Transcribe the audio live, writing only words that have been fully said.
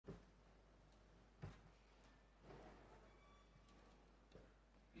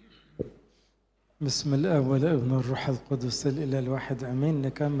بسم الآب والابن والروح القدس الإله الواحد أمين.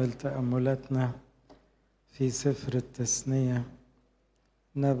 نكمل تأملاتنا في سفر التثنية.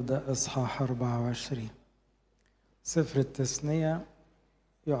 نبدأ إصحاح 24. سفر التثنية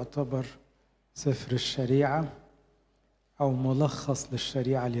يعتبر سفر الشريعة أو ملخص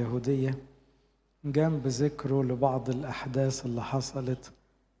للشريعة اليهودية، جنب ذكره لبعض الأحداث اللي حصلت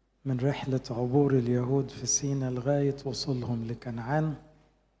من رحلة عبور اليهود في سيناء لغاية وصولهم لكنعان.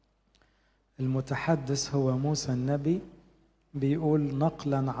 المتحدث هو موسى النبي، بيقول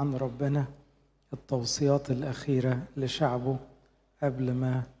نقلا عن ربنا التوصيات الأخيرة لشعبه قبل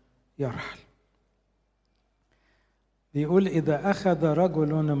ما يرحل. بيقول إذا أخذ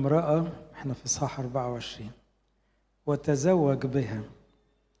رجل امرأة، احنا في صح 24، وتزوج بها،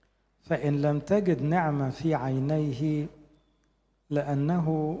 فإن لم تجد نعمة في عينيه لأنه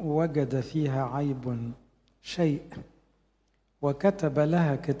وجد فيها عيب شيء، وكتب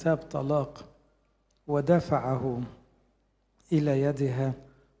لها كتاب طلاق ودفعه إلى يدها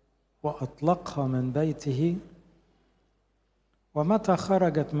وأطلقها من بيته، ومتى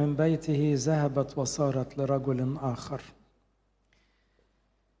خرجت من بيته ذهبت وصارت لرجل آخر.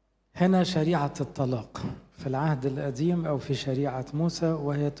 هنا شريعة الطلاق في العهد القديم أو في شريعة موسى،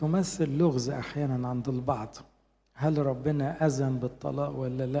 وهي تمثل لغز أحيانا عند البعض. هل ربنا أذن بالطلاق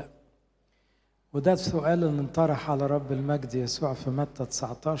ولا لا؟ وده السؤال اللي انطرح على رب المجد يسوع في متى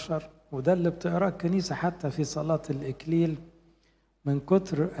 19، وده اللي بتقرأ الكنيسة حتى في صلاة الإكليل من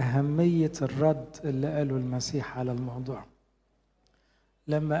كتر أهمية الرد اللي قاله المسيح على الموضوع.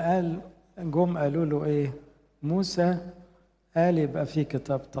 لما قالوا له إيه؟ موسى قال يبقى في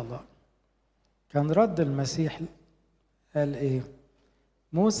كتاب طلاق. كان رد المسيح قال إيه؟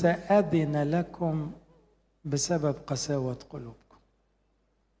 موسى أذن لكم بسبب قساوة قلوبكم.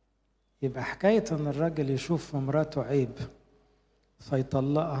 يبقى حكاية أن الراجل يشوف في مراته عيب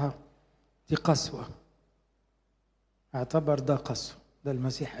فيطلقها دي قسوة، اعتبر ده قسوة. ده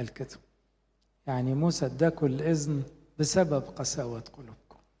المسيح قال كده، يعني موسى اداكم الإذن بسبب قساوة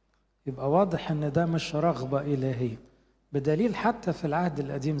قلوبكم. يبقى واضح أن ده مش رغبة إلهية، بدليل حتى في العهد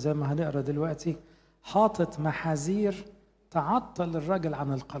القديم زي ما هنقرأ دلوقتي حاطط محاذير تعطل الراجل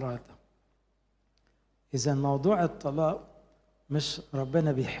عن القرار ده. إذا موضوع الطلاق مش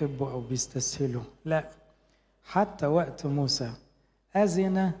ربنا بيحبه أو بيستسهله، لا، حتى وقت موسى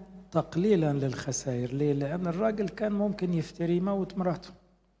أذن تقليلا للخسائر. ليه؟ لأن الراجل كان ممكن يفتري يموت مراته،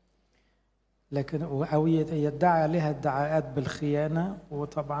 لكن أو يدعي عليها ادعاءات بالخيانة،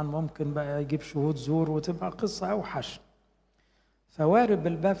 وطبعا ممكن بقى يجيب شهود زور وتبقى قصة أوحش. فوارب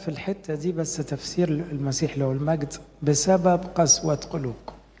الباب في الحتة دي، بس تفسير المسيح له المجد بسبب قسوة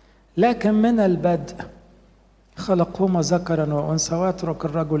قلوبكم. لكن من البدء خلقهما ذكرا وأنثى، ويترك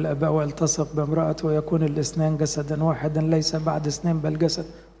الرجل أباه ويلتصق بامرأته ويكون الاثنان جسدا واحدا، ليس بعد اثنين بل جسد،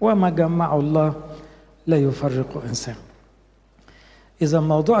 وما جمعه الله لا يفرق إنسان. إذا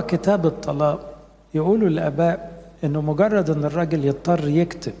موضوع كتاب الطلاق يقولوا الآباء إنه مجرد إن الراجل يضطر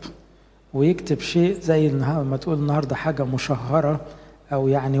يكتب شيء زي ما تقول النهارده حاجة مشهرة أو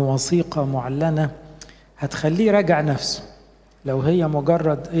يعني وثيقة معلنة هتخليه راجع نفسه. لو هي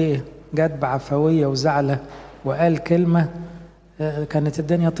مجرد جت بعفوية وزعلة وقال كلمة كانت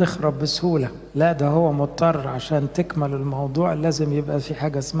الدنيا تخرب بسهولة، لا، ده هو مضطر عشان تكمل الموضوع لازم يبقى في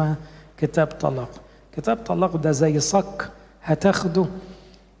حاجة اسمها كتاب طلاق. كتاب طلاق ده زي صك هتاخده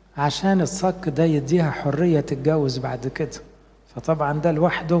عشان الصك ده يديها حرية تتجوز بعد كده. فطبعا ده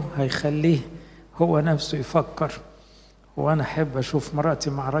لوحده هيخليه هو نفسه يفكر، وانا احب اشوف مراتي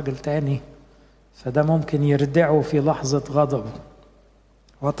مع راجل تاني، فده ممكن يردعه في لحظة غضب.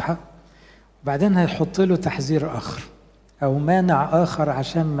 واضحة؟ بعدين هيحط له تحذير آخر أو مانع آخر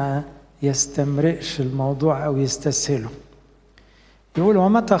عشان ما يستمرئش الموضوع أو يستسهله. يقول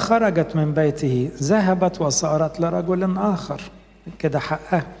ومتى خرجت من بيته ذهبت وصارت لرجل آخر. كده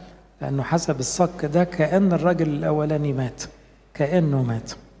حقه، لأنه حسب الصك ده كأن الرجل الأولاني مات، كأنه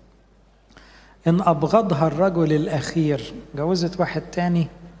مات. إن أبغضها الرجل الأخير، جوزت واحد تاني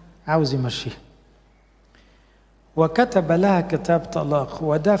عاوز يمشيه، وكتب لها كتاب طلاق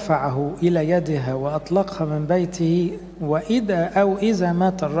ودفعه إلى يدها وأطلقها من بيته، إذا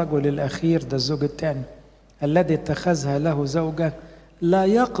مات الرجل الأخير، ده الزوج الثاني الذي اتخذها له زوجة، لا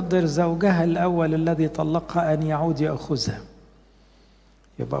يقدر زوجها الأول الذي طلقها أن يعود يأخذها.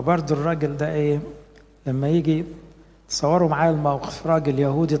 يبقى برضو الراجل ده لما يجي تصوروا معايا الموقف، راجل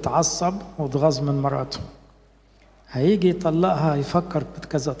يهودي اتعصب واتغاظ من مراته، هيجي يطلقها يفكر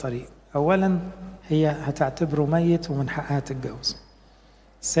بكذا طريق. أولا هي هتعتبره ميت ومن حقها تتجوز.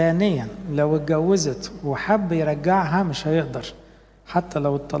 ثانيا لو اتجوزت وحب يرجعها مش هيقدر، حتى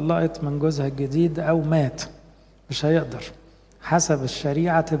لو اتطلقت من جوزها الجديد أو مات مش هيقدر، حسب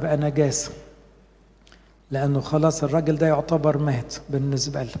الشريعة تبقى نجاسة. لأنه خلاص الراجل ده يعتبر مات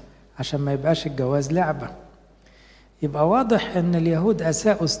بالنسبة له، عشان ما يبقاش الجواز لعبة. يبقى واضح أن اليهود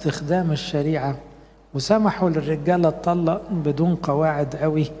أساءوا استخدام الشريعة وسمحوا للرجالة تطلق بدون قواعد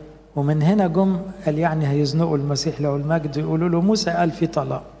قوي، ومن هنا جم قال يعني هيزنقوا المسيح له المجد، يقولوا له موسى قال في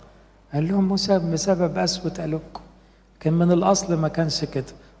طلاق. قال لهم موسى بسبب قسوة قلوبكم، كان من الأصل ما كانش كده.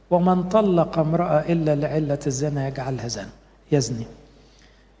 ومن طلق امرأة إلا لعلة الزنا يجعلها يزني،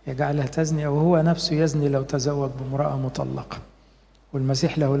 يجعلها تزني، أو هو نفسه يزني لو تزوج بامرأة مطلقة.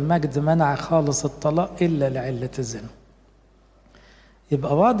 والمسيح له المجد منع خالص الطلاق إلا لعلة الزنا.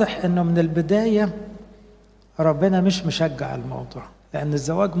 يبقى واضح أنه من البداية ربنا مش مشجع الموضوع، لأن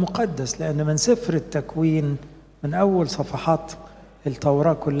الزواج مقدس. لأن من سفر التكوين، من أول صفحات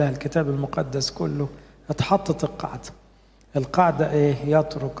التوراة كلها، الكتاب المقدس كله، اتحطت القاعدة إيه؟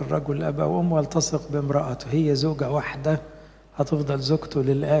 يترك الرجل أباه وأمه ويلتصق بامرأته، هي زوجة واحدة هتفضل زوجته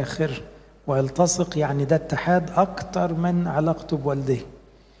للآخر. ويلتصق يعني ده اتحاد أكتر من علاقته بوالديه،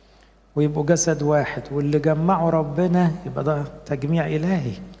 ويبقوا جسد واحد. واللي جمعه ربنا يبقى ده تجميع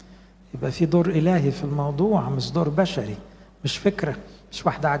إلهي، يبقى في دور إلهي في الموضوع، مش دور بشري، مش فكرة، مش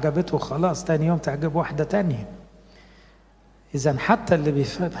واحدة عجبته خلاص تاني يوم تعجب واحدة تانية. إذن حتى اللي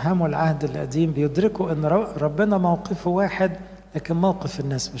بيفهموا العهد القديم بيدركوا أن ربنا موقفه واحد، لكن موقف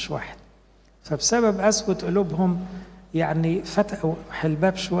الناس مش واحد. فبسبب قسوة قلوبهم يعني فتحوا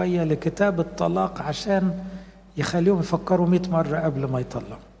الباب شوية لكتاب الطلاق عشان يخليهم يفكروا 100 مرة قبل ما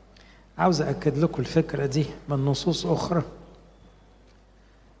يطلقوا. عاوز أكد لكم الفكرة دي من نصوص أخرى،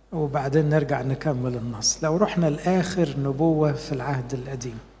 وبعدين نرجع نكمل النص. لو رحنا لآخر نبوة في العهد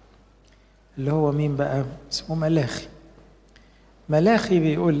القديم اللي هو مين بقى؟ اسمه ملاخي. ملاخي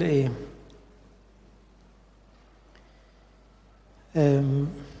بيقول إيه؟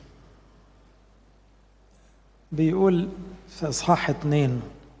 بيقول في إصحاح 2: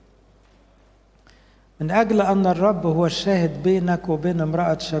 من أجل أن الرب هو الشاهد بينك وبين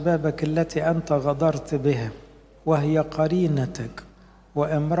امرأة شبابك التي أنت غدرت بها، وهي قرينتك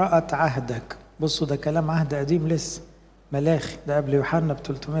وامرأة عهدك. بصوا ده كلام عهد قديم لسه، ملاخي ده قبل يوحنا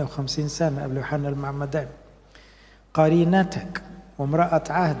ب350 سنة، قبل يوحنا المعمدان. قرينتك وامرأة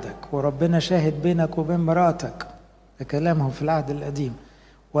عهدك، وربنا شاهد بينك وبين مراتك، ده كلامهم في العهد القديم.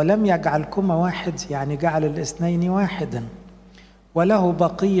 ولم يجعلكما واحد، يعني جعل الاثنين واحدا، وله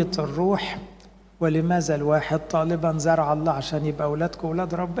بقية الروح. ولماذا الواحد؟ طالبا زرع الله، عشان يبقى أولادكم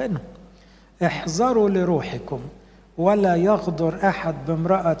أولاد ربنا. احذروا لروحكم ولا يغدر أحد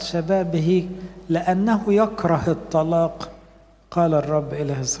بامرأة شبابه، لأنه يكره الطلاق، قال الرب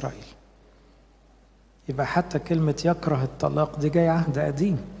إله إسرائيل. يبقى حتى كلمة يكره الطلاق دي جاي عهد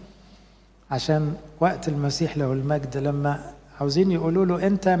قديم، عشان وقت المسيح له المجد لما عاوزين يقولوا له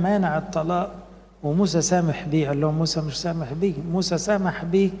أنت مانع الطلاق وموسى سامح بيه، قال لهم موسى مش سامح بيه، موسى سامح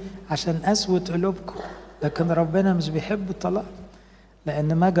بيه عشان قسوة قلوبكم، لكن ربنا مش بيحب الطلاق،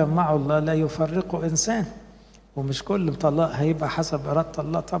 لأن ما جمعه الله لا يفرقه إنسان، ومش كل طلاق هيبقى حسب إرادة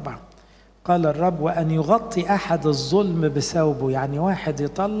الله طبعا. قال الرب: وأن يغطي أحد الظلم بثوبه، يعني واحد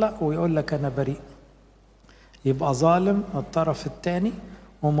يطلق ويقول لك أنا بريء، يبقى ظالم الطرف الثاني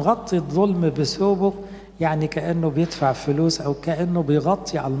ومغطي الظلم بثوبه، يعني كأنه بيدفع فلوس أو كأنه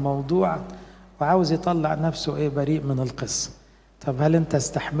بيغطي على الموضوع وعاوز يطلع نفسه إيه بريء من القصة. طب هل أنت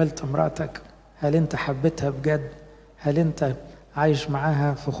استحملت امرأتك؟ هل أنت حبيتها بجد؟ هل أنت عايش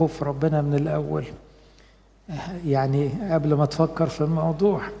معاها في خوف ربنا من الأول؟ يعني قبل ما تفكر في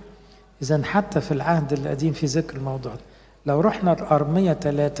الموضوع. إذن حتى في العهد القديم في ذكر الموضوع. لو رحنا الأرمية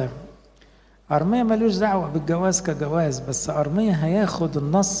 3، أرمية ملوش دعوة بالجواز كجواز، بس أرمية هياخد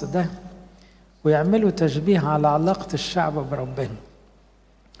النص ده ويعملوا تشبيه على علاقة الشعب بربنا.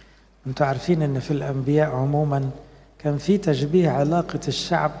 انتوا عارفين ان في الأنبياء عموما كان في تشبيه علاقة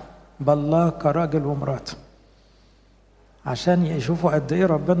الشعب بالله كراجل ومراته، عشان يشوفوا قد ايه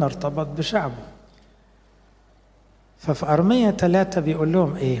ربنا ارتبط بشعبه. ففي أرمية 3 بيقول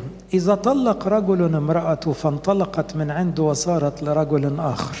لهم ايه: إذا طلق رجل امرأته فانطلقت من عنده وصارت لرجل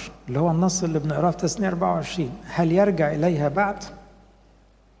آخر، اللي هو النص اللي بنقراه في تثنية 24، هل يرجع إليها بعد؟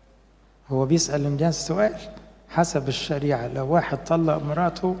 هو بيسأل الناس سؤال حسب الشريعة. لو واحد طلق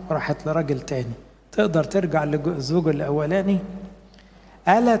امرأته وراحت لراجل تاني، تقدر ترجع للزوج الأولاني؟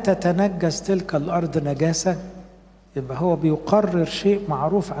 ألا تتنجس تلك الأرض نجاسة؟ يبقى هو بيقرر شيء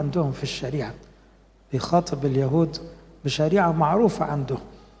معروف عندهم في الشريعة، بيخاطب اليهود بشريعة معروفة عندهم،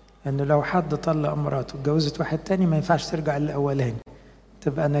 أنه لو حد طلق امرأته واتجوزت واحد تاني ما ينفعش ترجع للأولاني،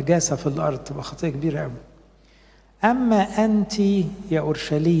 تبقى نجاسة في الأرض، تبقى خطية كبيرة أوي. أما أنت يا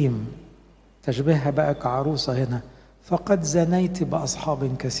أورشليم، تشبهها بقى كعروسة هنا، فقد زنيت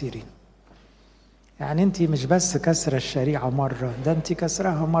بأصحاب كثيرين. يعني أنت مش بس كسر الشريعة مرة، ده أنت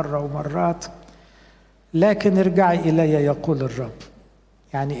كسرها مرة ومرات. لكن ارجعي إلي يقول الرب.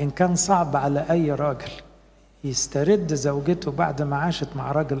 يعني إن كان صعب على أي راجل يسترد زوجته بعد ما عاشت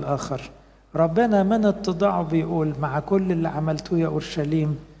مع راجل آخر، ربنا من اتضاعه بيقول مع كل اللي عملتوه يا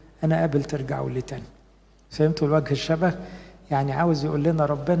أورشليم أنا قابل ترجعوا لي تاني. فهمتوا الوجه الشبه؟ يعني عاوز يقول لنا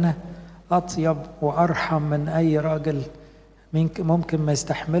ربنا أطيب وأرحم من أي راجل ممكن ما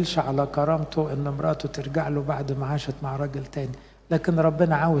يستحملش على كرامته إن امراته ترجع له بعد ما عاشت مع راجل تاني، لكن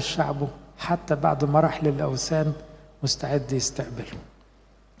ربنا عاوز شعبه حتى بعد ما راح للأوثان مستعد يستقبله.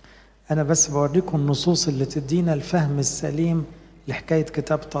 أنا بس بوريكم النصوص اللي تدينا الفهم السليم لحكاية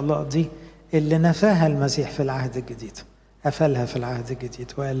كتاب طلاق دي اللي نفاها المسيح في العهد الجديد، قفلها في العهد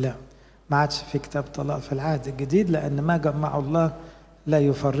الجديد وقال لا، ما عادش في كتاب طلاق في العهد الجديد، لأن ما جمعه الله لا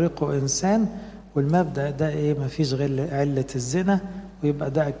يفرقه إنسان. والمبدأ ده إيه؟ ما فيش غير علة الزنا،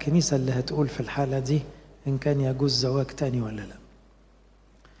 ويبقى ده الكنيسة اللي هتقول في الحالة دي إن كان يجوز زواج تاني ولا لا.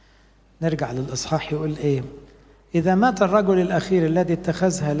 نرجع للإصحاح يقول إيه؟ إذا مات الرجل الأخير الذي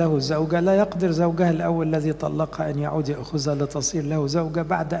اتخذها له زوجة لا يقدر زوجها الأول الذي طلقها أن يعود يأخذها لتصير له زوجة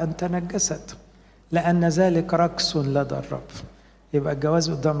بعد أن تنجست، لأن ذلك ركس لدى الرب. يبقى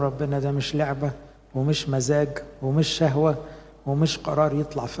الجواز قدام ربنا ده مش لعبة ومش مزاج ومش شهوة ومش قرار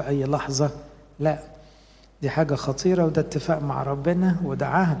يطلع في أي لحظة، لا، دي حاجة خطيرة، وده اتفاق مع ربنا، وده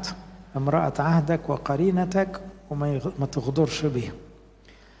عهد، امرأة عهدك وقرينتك وما تغدرش بيها.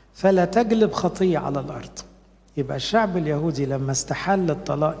 فلا تجلب خطية على الأرض. يبقى الشعب اليهودي لما استحل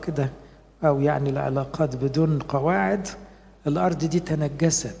الطلاق كده، أو يعني العلاقات بدون قواعد، الأرض دي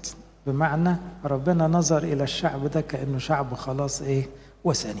تنجست، بمعنى ربنا نظر إلى الشعب ده كأنه شعب خلاص إيه؟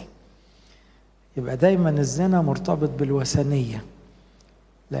 وثني. يبقى دايما الزنا مرتبط بالوثنية،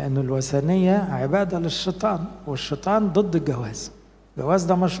 لأن الوثنية عبادة للشيطان، والشيطان ضد الجواز. الجواز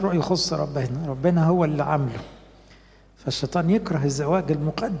ده مشروع يخص ربنا هو اللي عامله. فالشيطان يكره الزواج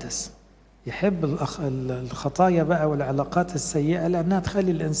المقدس، يحب الخطايا بقى والعلاقات السيئة لأنها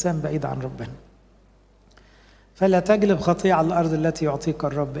تخلي الإنسان بعيد عن ربنا. فلا تجلب خطية على الأرض التي يعطيك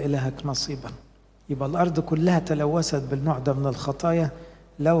الرب إلهك نصيبا. يبقى الأرض كلها تلوثت بالنوع ده من الخطايا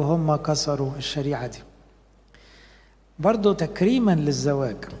لو هم كسروا الشريعة دي. برضو تكريما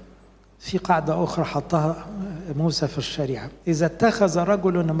للزواج في قاعدة أخرى حطها موسى في الشريعة: إذا اتخذ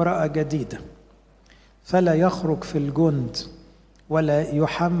رجل امرأة جديدة فلا يخرج في الجند ولا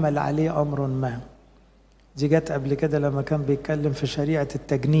يحمل عليه أمر ما. دي جت قبل كده لما كان بيتكلم في شريعة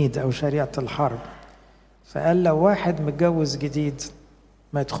التجنيد أو شريعة الحرب، فقال لو واحد متجوز جديد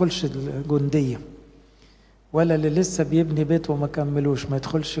ما يدخلش الجندية، ولا اللي لسه بيبني بيته وما كملوش ما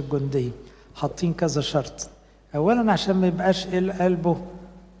يدخلش الجندية. حاطين كذا شرط: أولا عشان ما يبقاش قلبه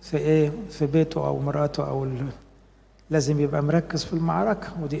في إيه؟ في بيته أو مراته، أو لازم يبقى مركز في المعركة،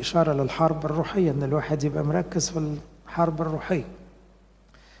 ودي إشارة للحرب الروحية، إن الواحد يبقى مركز في الحرب الروحية.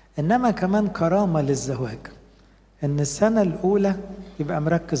 إنما كمان كرامة للزواج، إن السنة الأولى يبقى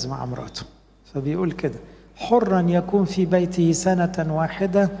مركز مع مراته. فبيقول كده: حرا يكون في بيته سنة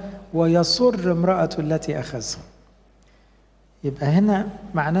واحدة ويسر امرأة التي أخذها. يبقى هنا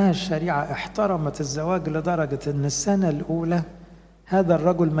معناها الشريعة احترمت الزواج لدرجة إن السنة الأولى هذا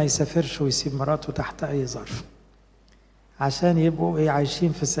الرجل ما يسافرش ويسيب مراته تحت أي ظرف، عشان يبقوا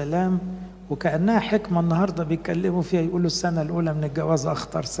عايشين في سلام. وكأنها حكمة النهاردة بيتكلموا فيها، يقولوا السنة الأولى من الجواز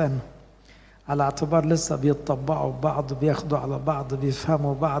أخطر سنة، على اعتبار لسه بيتطبعوا ببعض، بياخدوا على بعض،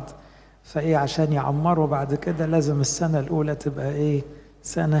 بيفهموا بعض. عشان يعمروا بعد كده لازم السنة الأولى تبقى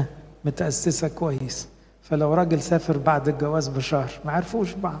سنة متأسسة كويس. فلو راجل سافر بعد الجواز بشهر ما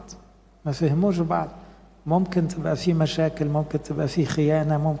عرفوش بعض، ما فهموش بعض، ممكن تبقى في مشاكل، ممكن تبقى في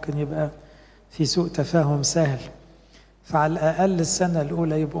خيانة، ممكن يبقى في سوء تفاهم سهل. فعلى الأقل السنة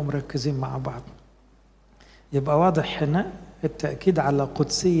الأولى يبقوا مركزين مع بعض. يبقى واضح هنا التأكيد على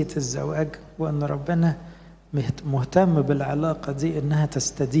قدسية الزواج، وأن ربنا مهتم بالعلاقة دي إنها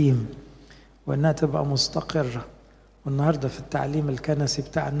تستديم وإنها تبقى مستقرة. والنهاردة في التعليم الكنسي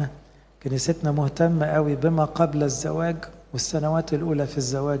بتاعنا كنيستنا مهتمة قوي بما قبل الزواج والسنوات الأولى في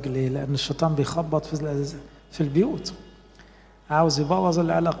الزواج. ليه؟ لأن الشيطان بيخبط في البيوت، عاوز يبوظ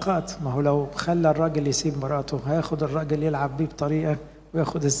العلاقات. ما هو لو خلى الراجل يسيب مراته هياخد الراجل يلعب بيه بطريقة،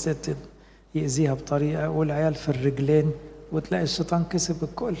 وياخد الست يأذيها بطريقة، والعيال في الرجلين، وتلاقي الشيطان كسب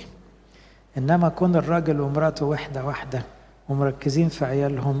الكل. إنما كون الراجل ومراته واحدة ومركزين في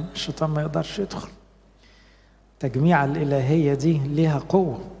عيالهم، الشيطان ما يقدرش يدخل. تجميع الإلهية دي ليها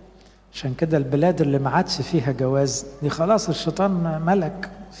قوة. عشان كده البلاد اللي ما عادش فيها جواز دي خلاص الشيطان ملك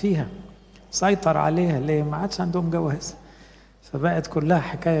فيها، سيطر عليها. ليه؟ ما عادش عندهم جواز، فبقت كلها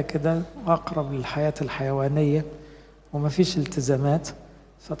حكاية كده أقرب للحياة الحيوانية وما فيش التزامات.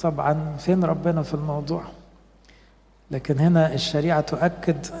 فطبعا فين ربنا في الموضوع؟ لكن هنا الشريعة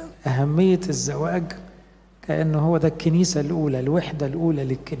تؤكد أهمية الزواج كأنه هو ده الكنيسة الأولى، الوحدة الأولى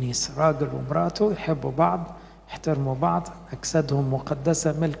للكنيسة، راجل ومراته يحبوا بعض، يحترموا بعض، أجسادهم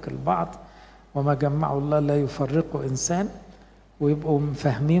مقدسة ملك البعض، وما جمعوا الله لا يفرقوا إنسان، ويبقوا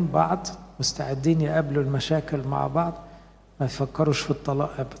فاهمين بعض، مستعدين يقابلوا المشاكل مع بعض، ما يفكروش في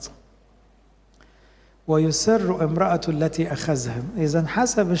الطلاق أبدا. ويسر امرأة التي أخذها. إذن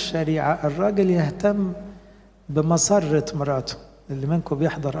حسب الشريعة الراجل يهتم بمسرة مراته. اللي منكم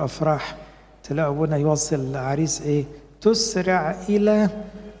بيحضر أفراح تلاقوا ابونا يوصل العريس إيه؟ تسرع إلى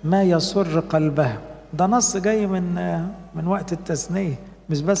ما يسر قلبها. ده نص جاي من وقت التثنية،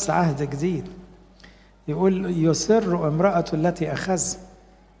 مش بس عهد جديد. يقول يسر امرأة التي أخذ،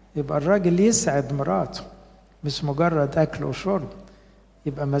 يبقى الراجل يسعد مراته، مش مجرد أكل وشرب،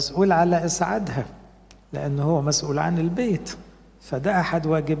 يبقى مسؤول على إسعادها، لأنه هو مسؤول عن البيت، فده أحد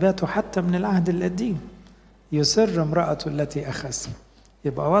واجباته حتى من العهد القديم. يسر امرأة التي أخذ،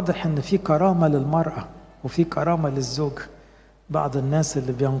 يبقى واضح أن في كرامة للمرأة وفي كرامة للزوج. بعض الناس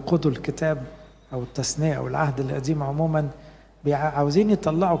اللي بينقضوا الكتاب أو التثنية أو العهد القديم عموما عاوزين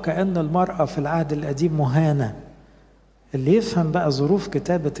يطلعوا كأن المرأة في العهد القديم مهانة. اللي يفهم بقى ظروف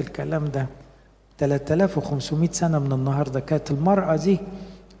كتابة الكلام ده 3500 سنة من النهاردة كانت المرأة دي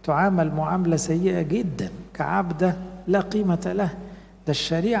تعامل معاملة سيئة جدا، كعبدة لا قيمة له. ده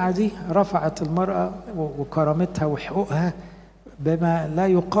الشريعة دي رفعت المرأة وكرامتها وحقوقها بما لا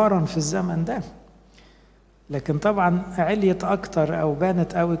يقارن في الزمن ده. لكن طبعا عليت أكتر أو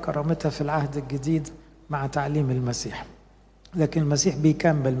بانت قوي كرامتها في العهد الجديد مع تعليم المسيح. لكن المسيح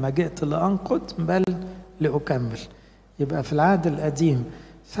بيكمل، ما جئت لأنقض بل لأكمل. يبقى في العهد القديم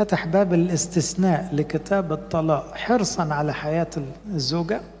فتح باب الاستثناء لكتاب الطلاق حرصا على حياة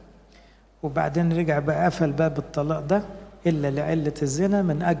الزوجة، وبعدين رجع بقى قفل باب الطلاق ده إلا لعلة الزنا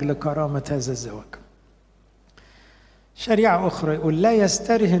من أجل كرامة هذا الزواج. شريعة أخرى يقول لا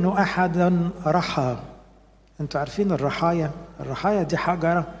يسترهن أحدا رحى. أنتوا عارفين الرحايا؟ الرحايا دي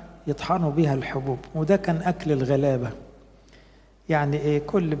حجرة يطحنوا بها الحبوب، وده كان أكل الغلابة. يعني إيه؟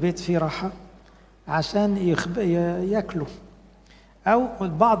 كل بيت فيه رحى عشان ياكلوا، أو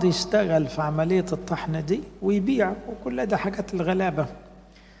البعض يشتغل في عملية الطحن دي ويبيع، وكل ده حاجات الغلابة.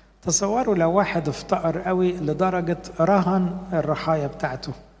 تصوروا لو واحد افتقر قوي لدرجة رهن الرحايا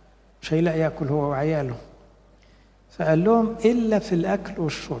بتاعته، مش هيلاقي ياكل هو وعياله. فقال لهم إلا في الأكل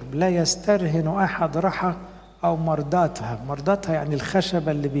والشرب لا يسترهن أحد رحى أو مرضاتها. مرضاتها يعني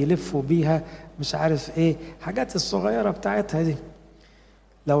الخشبة اللي بيلفوا بيها مش عارف إيه، حاجات الصغيرة بتاعتها دي.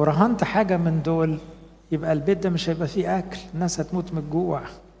 لو رهنت حاجة من دول يبقى البيت ده مش هيبقى فيه أكل، الناس هتموت من الجوع.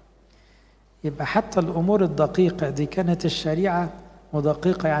 يبقى حتى الأمور الدقيقة دي كانت الشريعة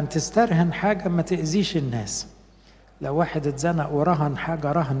ودقيقة، يعني تسترهن حاجة ما تأذيش الناس. لو واحد اتزنق ورهن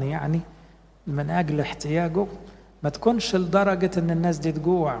حاجة رهن يعني من أجل احتياجه، ما تكونش لدرجة أن الناس دي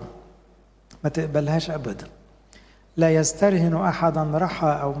تجوع، ما تقبلهاش أبدا. لا يسترهن أحدا رحى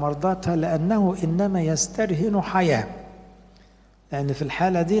أو مرضاتها لأنه إنما يسترهن حياة، لأن في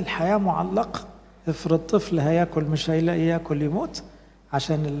الحالة دي الحياة معلقة. افرض طفل هياكل مش هيلاقي ياكل يموت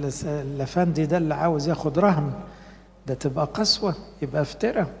عشان الأفندي ده اللي عاوز ياخد رهن، ده تبقى قسوة، يبقى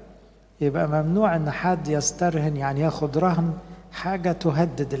افتراء. يبقى ممنوع ان حد يسترهن يعني ياخد رهن حاجة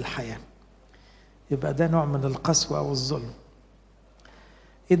تهدد الحياة، يبقى ده نوع من القسوة أو الظلم.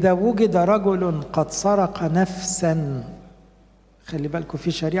 إذا وجد رجل قد سرق نفسا، خلي بالكم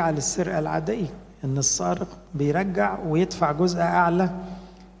في شريعة للسرقة العادية ان السارق بيرجع ويدفع جزء أعلى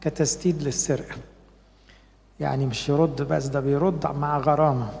كتسديد للسرقة، يعني مش يرد بس، ده بيرد مع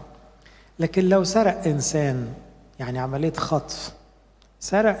غرامة. لكن لو سرق إنسان يعني عملية خطف،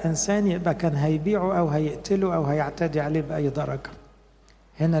 سرق إنسان يبقى كان هيبيعه أو هيقتله أو هيعتدي عليه بأي درجة.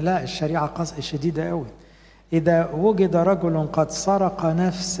 هنا لا، الشريعة قاسية شديدة قوي. إذا وجد رجل قد سرق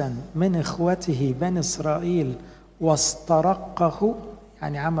نفسا من إخوته بني إسرائيل واسترقه،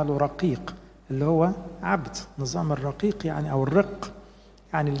 يعني عمله رقيق، اللي هو عبد، نظام الرقيق يعني أو الرق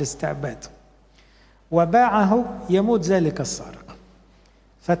يعني الاستعباد، وباعه، يموت ذلك السارق.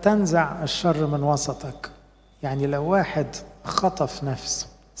 فتنزع الشر من وسطك. يعني لو واحد خطف نفس،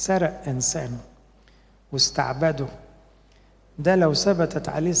 سرق إنسان واستعبده، ده لو ثبتت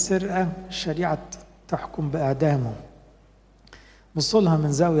عليه السرقة الشريعة تحكم بإعدامه. بصلها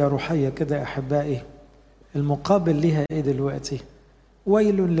من زاوية روحية كده يا أحبائي، المقابل لها إيه دلوقتي؟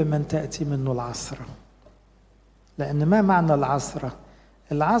 ويل لمن تأتي منه العثرة. لأن ما معنى العثرة؟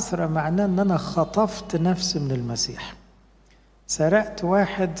 العثرة معناه أن أنا خطفت نفس من المسيح، سرقت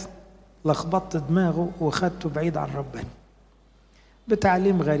واحد، لخبطت دماغه وخدته بعيد عن ربنا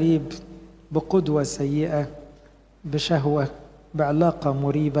بتعليم غريب، بقدوة سيئة، بشهوة، بعلاقة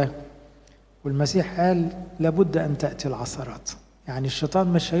مريبة. والمسيح قال لابد أن تأتي العثرات، يعني الشيطان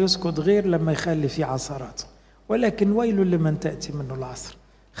مش هيسكت غير لما يخلي فيه عثرات. ولكن ويل لمن تأتي منه العصر،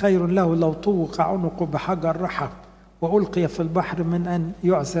 خير له لو طوق عنقه بحجر رحى وألقي في البحر من أن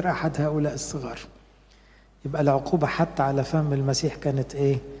يعسر أحد هؤلاء الصغار. يبقى العقوبة حتى على فم المسيح كانت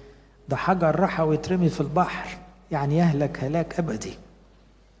إيه؟ ده حجر رحى ويترمي في البحر، يعني يهلك هلاك أبدي.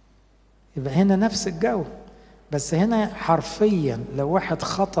 يبقى هنا نفس الجو، بس هنا حرفيا لو واحد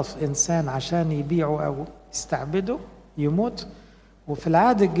خطف إنسان عشان يبيعه أو يستعبده يموت، وفي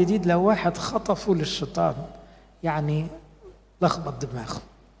العهد الجديد لو واحد خطفه للشيطان يعني لخبط دماغه.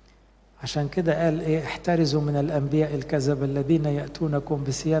 عشان كده قال إيه؟ احترزوا من الأنبياء الكذب الذين يأتونكم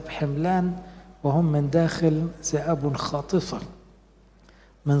بثياب حملان وهم من داخل ذئاب خاطفة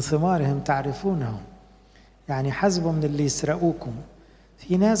من ثمارهم تعرفونهم. يعني حسبوا من اللي يسرقوكم.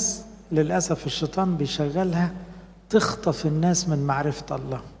 في ناس للأسف الشيطان بيشغلها تخطف الناس من معرفة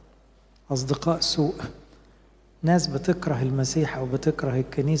الله، أصدقاء سوء، ناس بتكره المسيح أو بتكره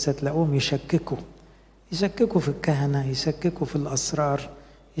الكنيسة، تلاقوهم يشككوا في الكهنة، يشككوا في الأسرار،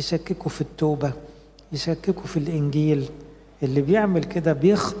 يشككوا في التوبة، يشككوا في الإنجيل. اللي بيعمل كده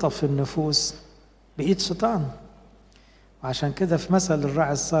بيخطف النفوس بإيد شيطان. وعشان كده في مثل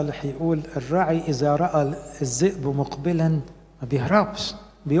الراعي الصالح يقول الراعي إذا رأى الذئب مقبلا ما بيهربش،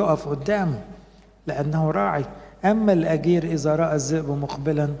 بيقف قدامه لأنه راعي. أما الأجير إذا رأى الذئب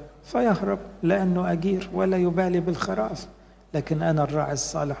مقبلا فيهرب لأنه أجير ولا يبالي بالخراف. لكن أنا الراعي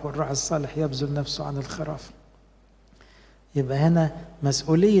الصالح، والراعي الصالح يبذل نفسه عن الخراف. يبقى هنا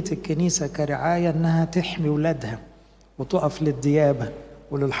مسؤولية الكنيسة كرعاية أنها تحمي ولادها وتقف للديابة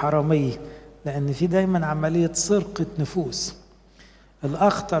وللحرامية، لأن في دايما عملية سرقة نفوس.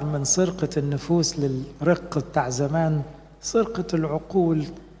 الأخطر من سرقة النفوس للرق بتاع زمان سرقة العقول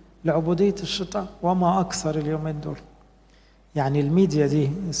لعبودية الشيطان، وما أكثر اليومين دول. يعني الميديا دي،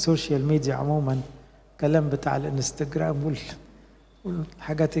 السوشيال ميديا عموما، كلام بتاع الانستجرام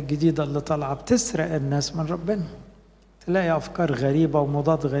والحاجات الجديدة اللي طالعة بتسرق الناس من ربنا. تلاقي أفكار غريبة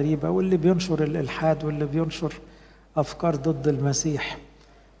ومضاد غريبة، واللي بينشر الإلحاد واللي بينشر أفكار ضد المسيح.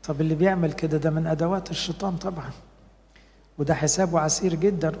 طب اللي بيعمل كده ده من أدوات الشيطان طبعا، وده حسابه عسير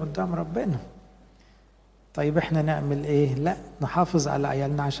جدا قدام ربنا. طيب احنا نعمل ايه؟ لا، نحافظ على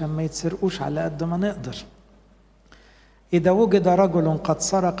عيالنا عشان ما يتسرقوش على قد ما نقدر. إذا وجد رجل قد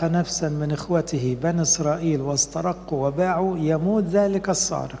سرق نفسا من إخوته بني إسرائيل واسترقوا وباعوا يموت ذلك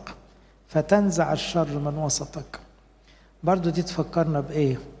السارق، فتنزع الشر من وسطك. برضو دي تفكرنا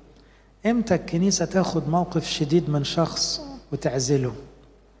بإيه؟ إمتى الكنيسة تاخد موقف شديد من شخص وتعزله؟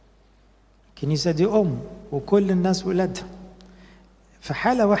 الكنيسة دي وكل الناس ولادها. في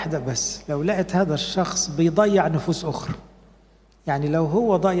حالة واحدة بس، لو لقت هذا الشخص بيضيع نفوس أخرى. يعني لو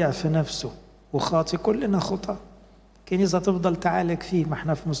هو ضيع في نفسه وخاطي، كلنا خطأ، الكنيسة تفضل تعالج فيه، ما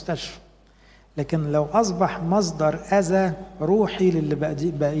احنا في مستشفى. لكن لو أصبح مصدر أذى روحي للي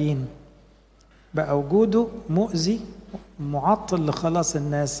باقيين، بقى وجوده مؤذي معطل لخلاص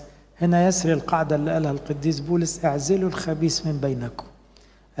الناس، هنا يسري القاعدة اللي قالها القديس بولس: اعزلوا الخبيث من بينكم،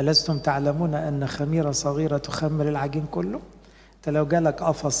 ألستم تعلمون أن خميرة صغيرة تخمر العجين كله؟ انت لو جالك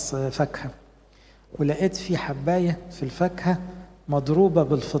قفص فاكهة ولقيت فيه حباية في الفاكهة مضروبة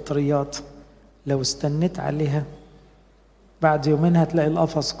بالفطريات، لو استنيت عليها بعد يومين هتلاقي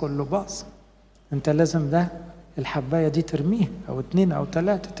القفص كله باظ. انت لازم ده الحباية دي ترميه، أو 2 أو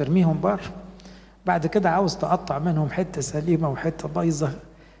 3 ترميهم بره. بعد كده عاوز تقطع منهم حتة سليمة وحتة بايظة،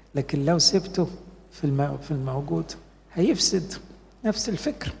 لكن لو سبته في الموجود هيفسد. نفس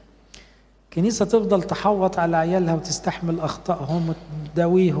الفكرة، كنيسة تفضل تحوط على عيالها وتستحمل أخطائهم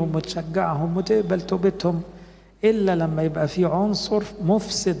وتداويهم وتشجعهم وتقبل توبتهم، إلا لما يبقى في عنصر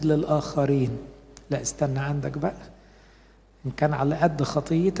مفسد للآخرين. لا، استنى عندك بقى، إن كان على قد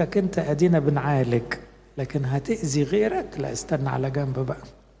خطيتك أنت أدينا بنعالج، لكن هتأذي غيرك، لا استنى على جنب بقى.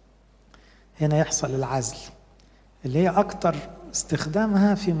 هنا يحصل العزل، اللي هي أكتر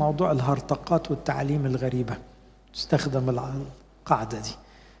استخدامها في موضوع الهرطقات والتعليم الغريبة. تستخدم القاعدة دي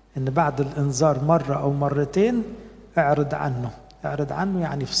إن بعد الإنذار مرة أو مرتين اعرض عنه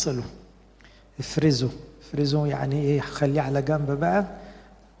يعني افصله، افرزه يعني إيه؟ خليه على جنب بقى،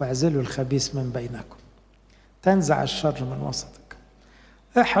 واعزلوا الخبيث من بينكم، تنزع الشر من وسطك.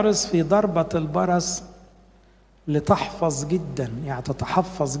 احرص في ضربة البرص لتحفظ جدا، يعني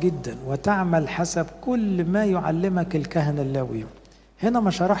تتحفظ جدا وتعمل حسب كل ما يعلمك الكهنة اللاويون. هنا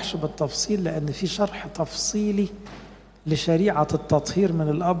ما شرحش بالتفصيل، لأن في شرح تفصيلي لشريعة التطهير من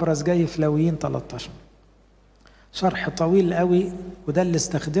الأبرص جاي في لاويين 13، شرح طويل قوي. وده اللي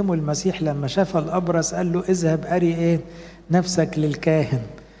استخدمه المسيح لما شاف الأبرص، قال له اذهب أري نفسك للكاهن،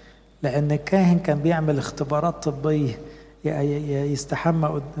 لأن الكاهن كان بيعمل اختبارات طبية،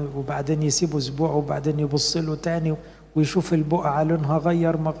 يستحمى وبعدين يسيبه أسبوع وبعدين يبص له تاني ويشوف البقعة لونها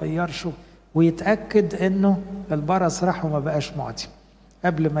غير ما غيرش، ويتأكد انه البرص راح وما بقاش معدي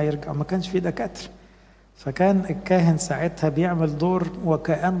قبل ما يرجع. ما كانش فيه دكاترة، فكان الكاهن ساعتها بيعمل دور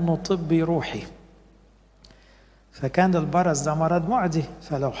وكأنه طبي روحي. فكان البرص ده مرض معدي،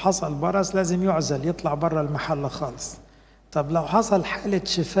 فلو حصل برص لازم يعزل يطلع بره المحل خالص. طب لو حصل حالة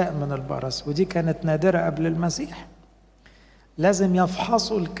شفاء من البرص، ودي كانت نادرة قبل المسيح، لازم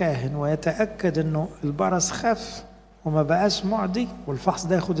يفحصوا الكاهن ويتأكد انه البرص خف وما بقاش معدي، والفحص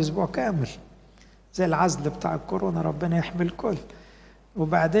ده ياخد اسبوع كامل زي العزل بتاع الكورونا، ربنا يحمي الكل.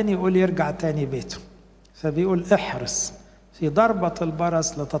 وبعدين يقول يرجع تاني بيته. فبيقول احرص في ضربة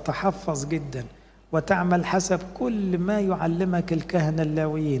البرص لتتحفظ جدا وتعمل حسب كل ما يعلمك الكهنة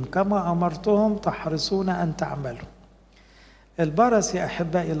اللاويين كما أمرتهم تحرصون أن تعملوا. البرص يا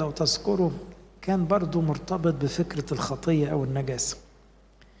أحبائي لو تذكروا كان برضو مرتبط بفكرة الخطية أو النجاسة.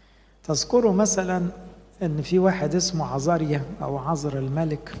 تذكروا مثلا أن في واحد اسمه عزاريا أو عذر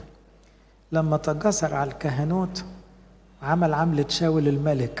الملك، لما تجسر على الكهنوت عمل عملة شاول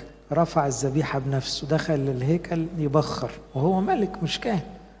الملك، رفع الذبيحة بنفسه، دخل الهيكل يبخر وهو ملك مش كاهن،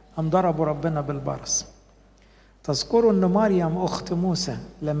 قام ضربوا ربنا بالبرص. تذكروا أن مريم أخت موسى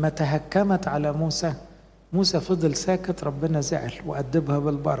لما تهكمت على موسى، موسى فضل ساكت، ربنا زعل وأدبها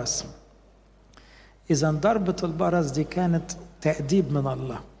بالبرص. إذا ضربة البرص دي كانت تأديب من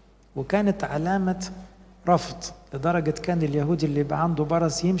الله، وكانت علامة رفض، لدرجة كان اليهودي اللي يبقى عنده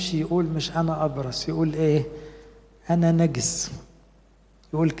برص يمشي يقول مش أنا أبرص، يقول إيه؟ أنا نجس،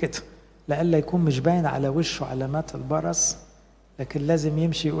 يقول كده لألا يكون مش باين على وشه علامات البرص، لكن لازم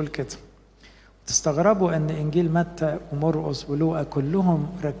يمشي يقول كده. تستغربوا أن إنجيل متى ومرقس ولوقا كلهم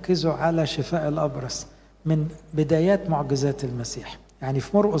ركزوا على شفاء الأبرص من بدايات معجزات المسيح. يعني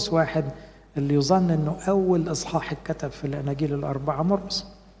في مرقس واحد اللي يظن أنه أول إصحاح اتكتب في الأناجيل الأربعة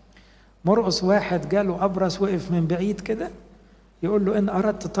مرقس واحد جاله أبرص وقف من بعيد كده يقول له إن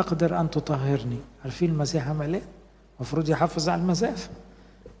أردت تقدر أن تطهرني. عارفين المسيح عمل إيه؟ المفروض يحافظ على المسافة،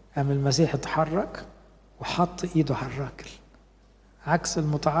 قام المسيح اتحرك وحط إيده على الراجل، عكس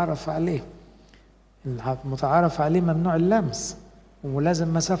المتعارف عليه. المتعارف عليه ممنوع اللمس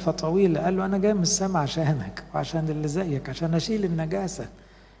ولازم مسافة طويلة. قال له أنا جاي من السماء عشانك وعشان اللي زيك، عشان أشيل النجاسة.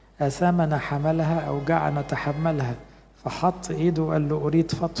 آثامنا حملها أوجعنا تحملها، فحط إيده وقال له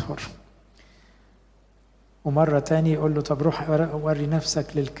أريد فاطهر. ومرة تاني يقول له طب روح وري نفسك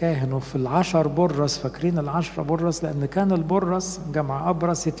للكاهن. وفي 10 برص، فاكرين 10 برص؟ لأن كان البرص جمع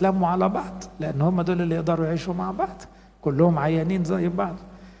أبرص يتلموا على بعض، لأن هم دول اللي يقدروا يعيشوا مع بعض، كلهم عيانين زي بعض.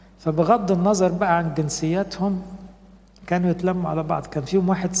 فبغض النظر بقى عن جنسياتهم كانوا يتلموا على بعض. كان فيهم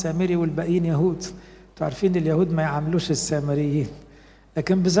واحد سامري والباقيين يهود. تعرفين اليهود ما يعاملوش السامريين،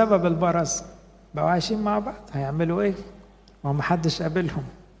 لكن بسبب البرص بقوا عايشين مع بعض. هيعملوا ايه؟ ما حدش قابلهم.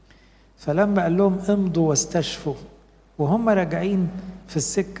 فلما قال لهم امضوا واستشفوا، وهم راجعين في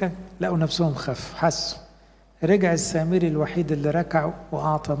السكة لقوا نفسهم خف، حسوا. رجع السامري الوحيد اللي ركعوا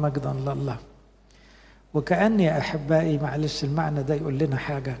وأعطى مجدا لله. وكأني يا أحبائي، معلش المعنى ده يقول لنا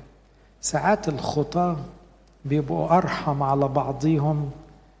حاجة، ساعات الخطاة بيبقوا أرحم على بعضهم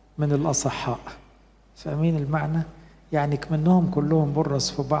من الأصحاء. فاهمين المعنى؟ يعني كمنهم كلهم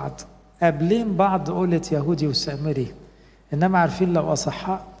برص في بعض، قابلين بعض قولة يهودي وسامري، إنما عارفين لو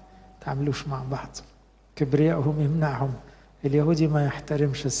أصحاء تعملوش مع بعض، كبريائهم يمنعهم. اليهودي ما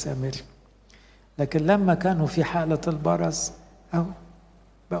يحترمش السامري، لكن لما كانوا في حالة البرص أو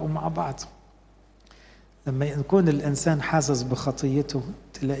بقوا مع بعض. لما يكون الإنسان حاسس بخطيته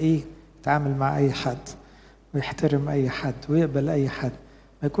تلاقيه يتعامل مع أي حد ويحترم أي حد ويقبل أي حد.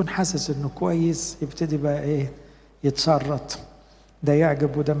 ما يكون حاسس إنه كويس يبتدي بقى إيه؟ يتشرط، ده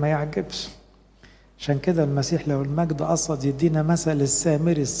يعجب وده ما يعجبش. عشان كده المسيح لو المجد قصد يدينا مثل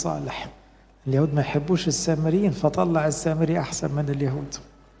السامري الصالح. اليهود ما يحبوش السامريين، فطلع السامري أحسن من اليهود،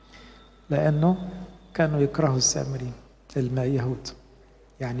 لأنه كانوا يكرهوا السامريين. اليهود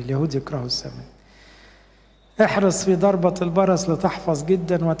يعني اليهود يكرهوا السامريين. احرص في ضربة البرص لتحفظ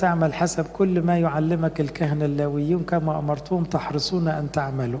جدا وتعمل حسب كل ما يعلمك الكهنة اللاويون كما أمرتهم تحرصون أن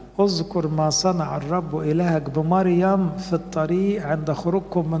تعملوا. اذكر ما صنع الرب إلهك بمريم في الطريق عند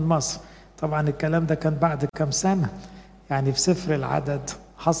خروجكم من مصر. طبعا الكلام ده كان بعد كم سنة، يعني في سفر العدد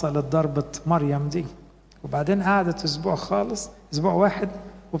حصلت ضربة مريم دي، وبعدين قعدت أسبوع خالص، أسبوع واحد،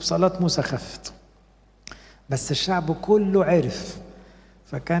 وبصلاة موسى خفت. بس الشعب كله عرف،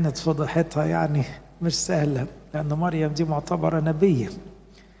 فكانت فضحتها يعني مش سهلة، لأن مريم دي معتبرة نبية.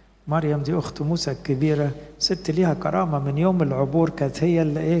 مريم دي أخت موسى الكبيرة، ست ليها كرامة، من يوم العبور كانت هي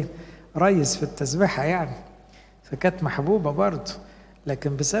اللي رئيس في التسبيحة يعني، فكانت محبوبة برضه.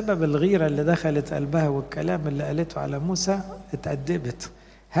 لكن بسبب الغيرة اللي دخلت قلبها والكلام اللي قالته على موسى اتأدبت.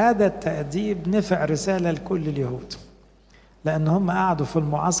 هذا التأديب نفع رسالة لكل اليهود، لأن هم قعدوا في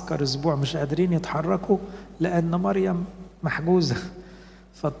المعسكر أسبوع مش قادرين يتحركوا لأن مريم محجوزة،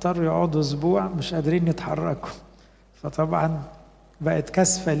 فاضطروا يقعدوا أسبوع مش قادرين يتحركوا، فطبعا بقت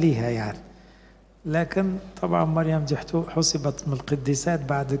كسفة ليها يعني. لكن طبعا مريم دي حسبت من القديسات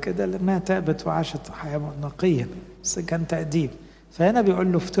بعد كده لأنها تابت وعاشت حياة نقية، بس كان تأديب. فهنا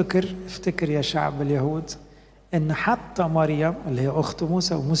بيقول له افتكر يا شعب اليهود إن حتى مريم اللي هي أخت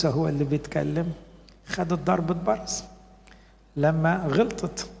موسى، وموسى هو اللي بيتكلم، خدت ضربة برص لما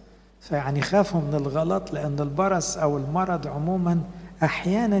غلطت. فيعني خافوا من الغلط، لأن البرص أو المرض عموما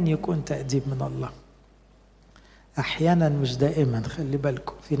أحيانا يكون تأديب من الله، أحيانا مش دائما. خلي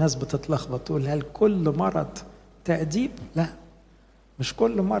بالكم في ناس بتتلخبط تقول هل كل مرض تأديب؟ لا، مش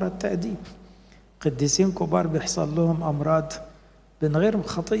كل مرض تأديب. قديسين كبار بيحصل لهم أمراض من غير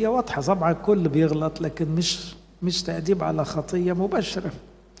خطية واضحة، طبعا الكل بيغلط، لكن مش تأديب على خطية مباشرة.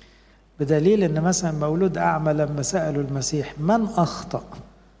 بدليل ان مثلا مولود أعمى لما سألوا المسيح من أخطأ،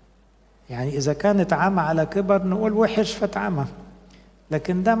 يعني إذا كانت عمى على كبر نقول وحش فتعمى،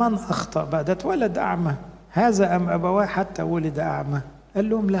 لكن ده من أخطأ بقى، ده اتولد أعمى، هذا أم أبواه حتى ولد أعمى؟ قال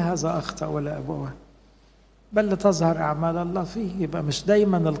لهم لا هذا أخطأ ولا أبواه، بل لتظهر أعمال الله فيه. يبقى مش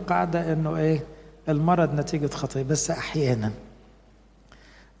دايما القاعدة إنه المرض نتيجة خطية، بس أحيانا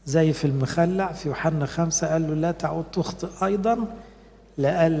زي في المخلع في يوحنا 5 قال له لا تعود تخطئ أيضا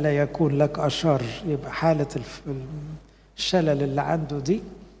لئلا يكون لك أشر. يبقى حالة الشلل اللي عنده دي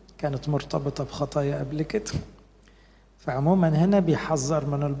كانت مرتبطة بخطايا قبل كده. فعموما هنا بيحذر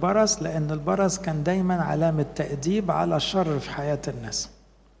من البرص، لأن البرص كان دايما علامة تأديب على الشر في حياة الناس.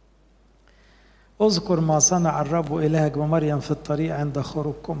 اذكر ما صنع الرب إلهك بمريم في الطريق عند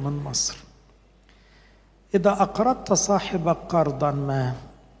خروجكم من مصر. إذا أقرضت صاحبك قرضا ما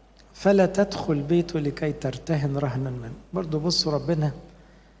فلا تدخل بيته لكي ترتهن رهنا منه. برضو بصوا ربنا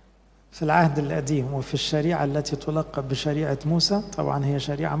في العهد القديم وفي الشريعة التي تلقب بشريعة موسى، طبعا هي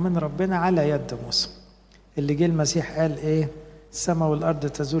شريعة من ربنا على يد موسى، اللي جه المسيح قال السماء والأرض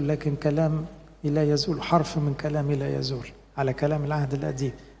تزول لكن كلامي لا يزول، حرف من كلامي لا يزول، على كلام العهد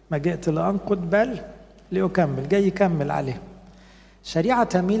القديم. ما جئت لأنقض بل لأكمل، جاي يكمل عليه. شريعة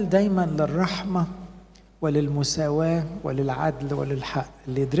تميل دايما للرحمة وللمساواة وللعدل وللحق،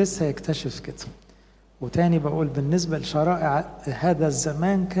 اللي يدرسها يكتشف كده. وتاني بقول بالنسبة لشرائع هذا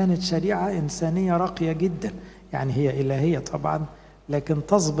الزمان كانت شريعة إنسانية راقية جدا، يعني هي إلهية طبعا لكن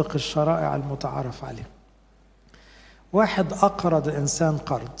تسبق الشرائع المتعارف عليها. واحد أقرض إنسان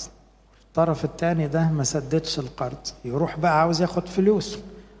قرض، الطرف الثاني ده ما سددش القرض، يروح بقى عاوز ياخد فلوس،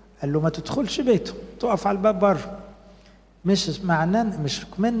 قال له ما تدخلش بيته، تقف على الباب بره. مش معناه مش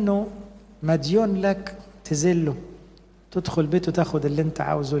منه مديون لك تذله، تدخل بيته تاخد اللي انت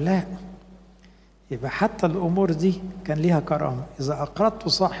عاوزه، لا. يبقى حتى الأمور دي كان ليها كرامة. إذا أقرضت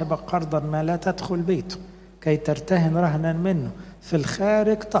صاحبك قرضا ما لا تدخل بيته كي ترتهن رهنا منه، في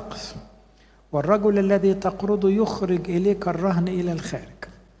الخارج تقف، والرجل الذي تقرضه يخرج إليك الرهن إلى الخارج.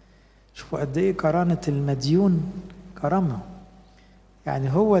 شوفوا قد إيه كرامة المديون، كرامة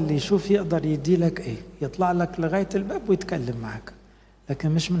يعني هو اللي يشوف يقدر يدي لك يطلع لك لغاية الباب ويتكلم معك،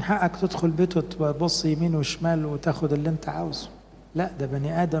 لكن مش من حقك تدخل بيته وتبص يمين وشمال وتاخد اللي انت عاوزه، لا. ده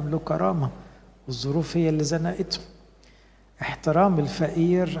بني آدم له كرامة والظروف هي اللي زنقته. احترام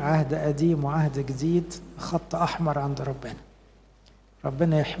الفقير عهد قديم وعهد جديد خط أحمر عند ربنا.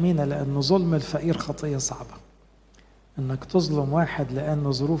 ربنا يحمينا، لأنه ظلم الفقير خطية صعبة. انك تظلم واحد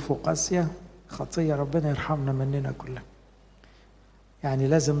لأنه ظروفه قاسية خطية، ربنا يرحمنا مننا كلنا. يعني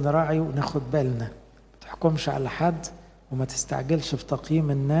لازم نراعي وناخد بالنا، ما تحكمش على حد وما تستعجلش في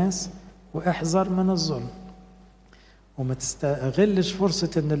تقييم الناس، واحذر من الظلم، وما تستغلش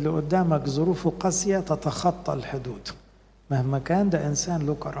فرصة ان اللي قدامك ظروفه قاسية تتخطى الحدود. مهما كان ده انسان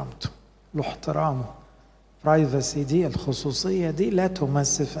له كرامته، له احترامه. برايفسي دي، الخصوصية دي لا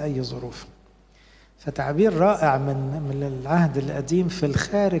تمس في اي ظروف. فتعبير رائع من العهد القديم، في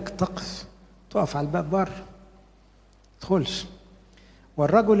الخارج تقف على الباب بره، تدخلش.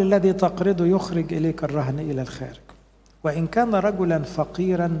 والرجل الذي تقرضه يخرج إليك الرهن إلى الخارج. وإن كان رجلا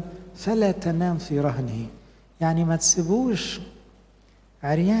فقيرا فلا تنام في رهنه، يعني ما تسيبوش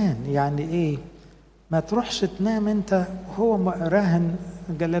عريان. يعني ما تروحش تنام انت وهو راهن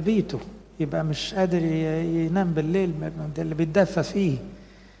جلبيته، يبقى مش قادر ينام بالليل، ده اللي بيتدفى فيه.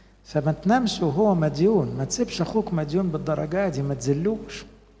 فما تنامش وهو مديون، ما تسيبش أخوك مديون بالدرجة دي، ما تزلوش.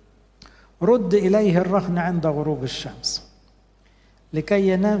 رد إليه الرهن عند غروب الشمس لكي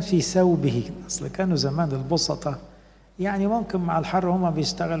ينام في ثوبه. أصل كانوا زمان البسطة يعني ممكن مع الحر هما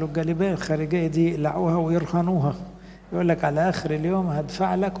بيشتغلوا الجلابية الخارجية دي يقلعوها ويرهنوها، يقول لك على آخر اليوم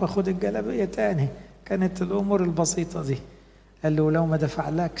هدفع لك واخد الجلابية تاني. كانت الأمور البسيطة دي. قال له لو ما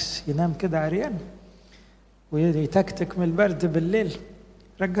دفعلكش ينام كده عريان. ويتكتك من البرد بالليل،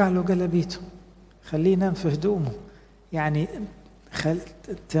 رجع له جلابيته، خليه ينام في هدومه. يعني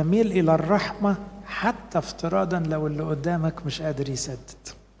تميل إلى الرحمة حتى افتراضا لو اللي قدامك مش قادر يسدد.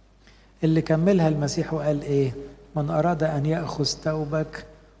 اللي كملها المسيح وقال إيه؟ من أراد أن يأخذ ثوبك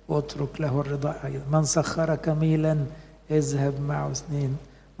واترك له الرضا أيضا، من سخرك ميلا اذهب معه سنين،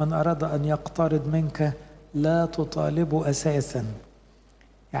 من أراد أن يقترض منك لا تطالبه أساسا.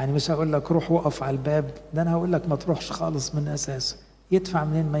 يعني مش هقول لك روح وقف على الباب، ده أنا هقول لك ما تروحش خالص من أساسه. يدفع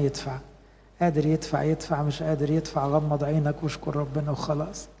منين ما يدفع، قادر يدفع يدفع، مش قادر يدفع غمض عينك واشكر ربنا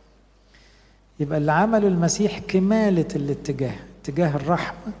وخلاص. يبقى اللي عمله المسيح كمالة الاتجاه، اتجاه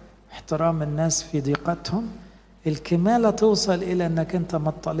الرحمة، احترام الناس في ضيقتهم. الكمالة توصل إلى أنك أنت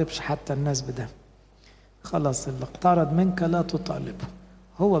ما تطالبش حتى الناس بده، خلاص اللي اقترض منك لا تطالبه،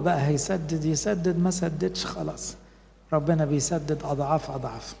 هو بقى هيسدد يسدد، ما سددش خلاص ربنا بيسدد أضعاف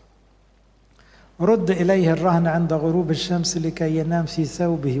أضعاف. رد إليه الرهن عند غروب الشمس لكي ينام في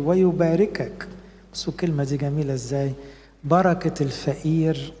ثوبه ويباركك. بس الكلمة دي جميلة ازاي، بركة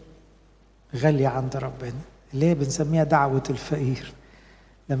الفقير غالية عند ربنا. ليه بنسميها دعوة الفقير؟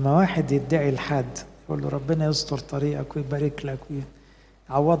 لما واحد يدعي لحد يقول له ربنا يستر طريقك ويبارك لك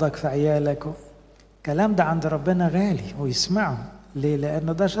ويعوضك في عيالك، الكلام ده عند ربنا غالي ويسمعه. ليه؟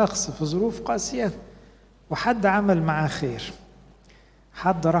 لأنه ده شخص في ظروف قاسية وحد عمل معاه خير،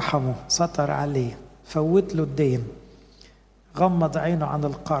 حد رحمه، سطر عليه، فوت له الدين، غمض عينه عن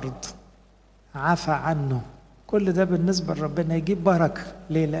القرض، عفى عنه. كل ده بالنسبة لربنا يجيب بركة.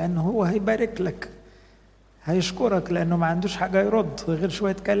 ليه؟ لأنه هو هيبارك لك، هيشكرك، لأنه ما عندوش حاجة يرد غير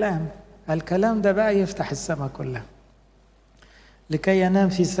شوية كلام. الكلام ده بقى يفتح السماء كلها. لكي ينام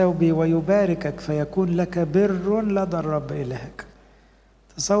في ثوبي ويباركك فيكون لك بر لدى الرب إلهك.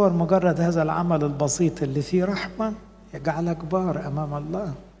 تصور مجرد هذا العمل البسيط اللي فيه رحمة يجعلك بار أمام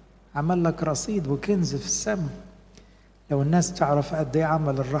الله، عمل لك رصيد وكنز في السماء. لو الناس تعرف قد ايه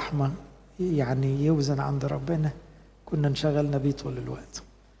عمل الرحمة يعني يوزن عند ربنا، كنا انشغلنا بيه طول الوقت،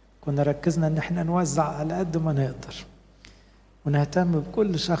 كنا ركزنا ان احنا نوزع على قد ما نقدر ونهتم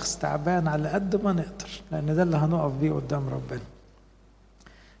بكل شخص تعبان على قد ما نقدر، لأن ده اللي هنقف بيه قدام ربنا.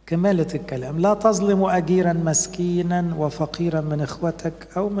 كمالة الكلام، لا تظلم أجيرا مسكينا وفقيرا من إخوتك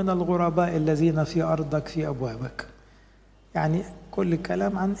أو من الغرباء الذين في أرضك في أبوابك. يعني كل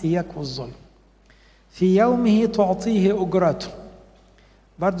كلام عن إياك والظلم. في يومه تعطيه أجرته.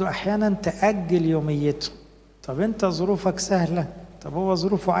 برضو أحيانا تأجل يوميته. طب أنت ظروفك سهلة، طب هو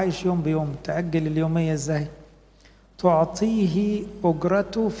ظروفه عايش يوم بيوم، تأجل اليومية إزاي؟ تعطيه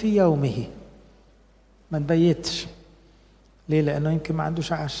أجرته في يومه، ما نبيتش. ليه؟ لأنه يمكن ما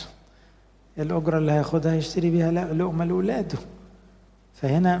عندوش عشاء، الأجرة اللي هياخدها يشتري بيها لقمة لأولاده.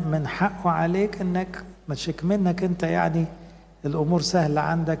 فهنا من حقه عليك أنك ما تشك منك أنت، يعني الأمور سهلة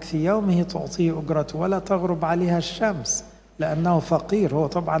عندك. في يومه تعطيه أجرته ولا تغرب عليها الشمس لأنه فقير. هو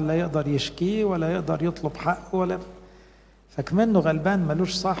طبعا لا يقدر يشكيه ولا يقدر يطلب حقه، ولا فكمنه غلبان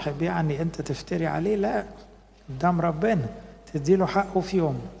ملوش صاحب يعني أنت تفتري عليه، لا، قدام ربنا تديله حقه في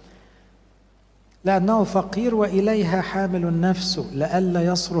يوم. لأنه فقير وإليها حامل نفسه لئلا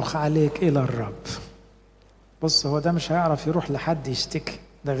يصرخ عليك إلى الرب. بص، هو ده مش هيعرف يروح لحد يشتكي،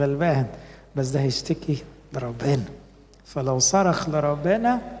 ده غلبان، بس ده هيشتكي لربنا. فلو صرخ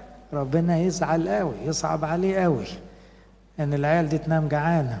لربنا ربنا يزعل قوي، يصعب عليه قوي ان العيال دي تنام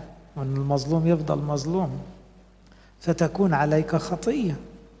جعانه وان المظلوم يفضل مظلوم. فتكون عليك خطيه،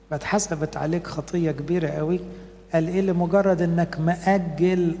 اتحسبت عليك خطيه كبيره قوي. قال ايه؟ لمجرد انك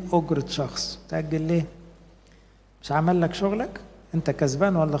مأجل اجره شخص. تأجل ليه؟ مش عمل لك شغلك؟ انت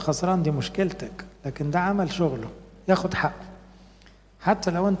كسبان ولا خسران دي مشكلتك، لكن ده عمل شغله ياخد حقه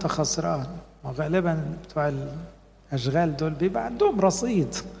حتى لو انت خسران. وغالبا بتوع الاشغال دول بيبقى عندهم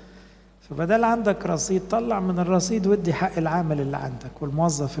رصيد، فبدل عندك رصيد طلع من الرصيد ودي حق العامل اللي عندك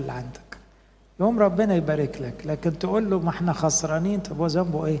والموظف اللي عندك، يوم ربنا يبارك لك. لكن تقول له ما احنا خسرانين، طب هو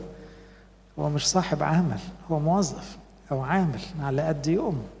ذنبه ايه؟ هو مش صاحب عمل، هو موظف او عامل على قد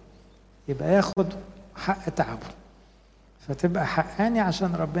يومه، يبقى ياخد حق تعبه. فتبقى حقاني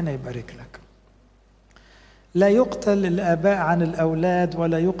عشان ربنا يبارك لك. لا يقتل الآباء عن الأولاد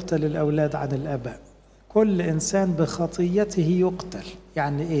ولا يقتل الأولاد عن الآباء. كل إنسان بخطيته يقتل.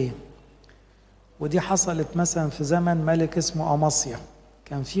 يعني إيه؟ ودي حصلت مثلا في زمن ملك اسمه أمصيا،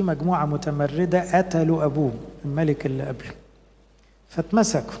 كان في مجموعة متمردة قتلوا أبوه الملك اللي قبله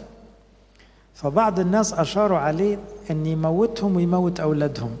فاتمسكوا. فبعض الناس أشاروا عليه أن يموتهم ويموت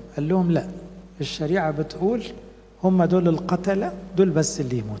أولادهم. قال لهم لا، الشريعة بتقول هم دول القتلة، دول بس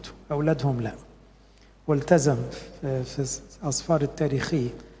اللي يموتوا، أولادهم لا. والتزم في أصفار التاريخية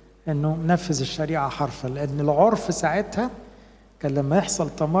أنه نفذ الشريعة حرفا، لأن العرف ساعتها كان لما يحصل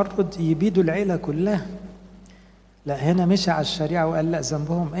تمرد يبيدوا العيلة كلها، لا، هنا مشى على الشريعة وقال لا،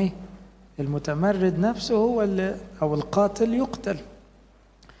 ذنبهم ايه؟ المتمرد نفسه هو اللي او القاتل يقتل.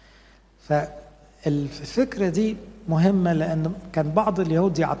 فالفكرة دي مهمة، لأن كان بعض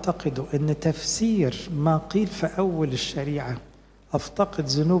اليهود يعتقدوا أن تفسير ما قيل في أول الشريعة أفتقد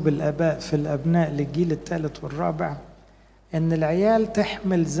ذنوب الآباء في الأبناء للجيل الثالث والرابع، أن العيال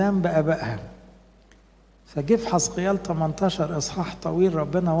تحمل ذنب آبائها. فجه في حزقيال 18 إصحاح طويل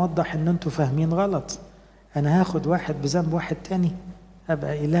ربنا وضح أن أنتوا فاهمين غلط، أنا هاخد واحد بذنب واحد تاني،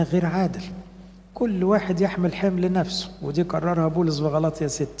 أبقى إله غير عادل، كل واحد يحمل حمل نفسه. ودي قررها بولس بغلط يا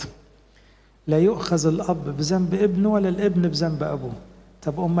ست، لا يؤخذ الأب بذنب ابنه ولا الابن بذنب أبوه.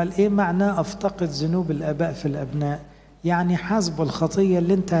 طب أمال إيه معناه أفتقد ذنوب الآباء في الأبناء؟ يعني حسب الخطية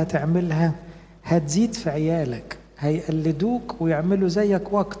اللي أنت هتعملها هتزيد في عيالك، هيقلدوك ويعملوا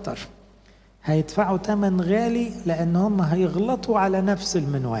زيك واكتر، هيدفعوا ثمن غالي لأن هم هيغلطوا على نفس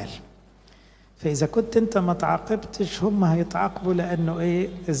المنوال. فإذا كنت أنت ما تعاقبتش هم هيتعاقبوا، لأنه إيه؟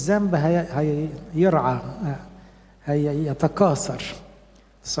 الذنب هيرعى، هيتكاثر.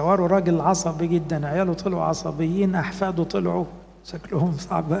 تصوروا راجل عصبي جدا، عياله طلعوا عصبيين، أحفاده طلعوا شكلهم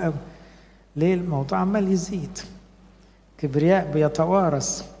صعب قوي. ليه؟ الموضوع عمال يزيد، كبرياء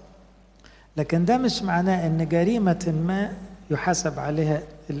بيتوارث. لكن ده مش معناه ان جريمة ما يحاسب عليها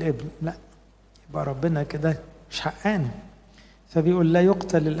الابن، لا، يبقى ربنا كده مش حقاني. فبيقول لا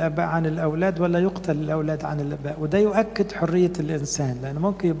يقتل الآباء عن الأولاد ولا يقتل الأولاد عن الآباء. وده يؤكد حرية الإنسان، لأن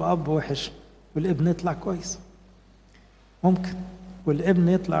ممكن يبقى أب وحش والابن يطلع كويس، ممكن، والابن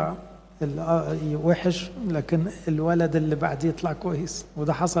يطلع وحش لكن الولد اللي بعديه يطلع كويس.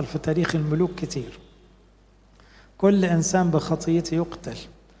 وده حصل في تاريخ الملوك كتير. كل إنسان بخطيته يقتل.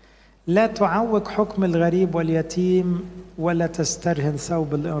 لا تعوق حكم الغريب واليتيم ولا تسترهن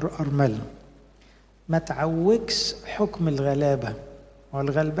ثوب الأرملة. ما تعوقش حكم الغلابة،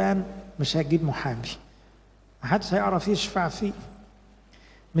 والغلبان مش هيجيب محامي، محدش هيعرف يشفع فيه،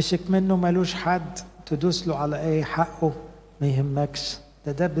 مشك منه ملوش حد تدوس له على ايه حقه، ما يهمكش،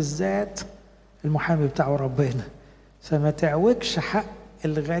 ده بالذات المحامي بتاعه ربنا. فما تعوقش حق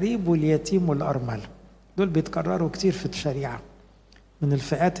الغريب واليتيم والأرملة. دول بيتكرروا كتير في الشريعة، من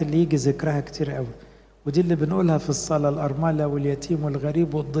الفئات اللي يجي ذكرها كتير قوي، ودي اللي بنقولها في الصلاة: الأرملة واليتيم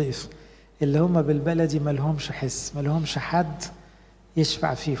والغريب والضيف، اللي هم بالبلدي ما لهمش حس، ما لهمش حد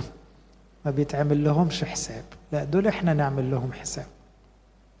يشفع فيهم، ما بيتعمل لهمش حساب، لا دول احنا نعمل لهم حساب.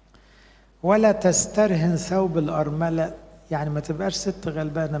 ولا تسترهن ثوب الأرملة، يعني ما تبقاش ست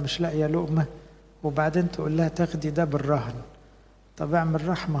غلبانة مش لاقية لقمة وبعدين تقول لها تاخدي ده بالرهن. طب اعمل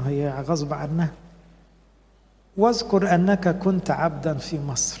رحمة، هي غصب عنها. واذكر أنك كنت عبدا في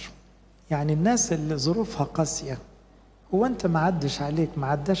مصر، يعني الناس اللي ظروفها قاسية، هو أنت ما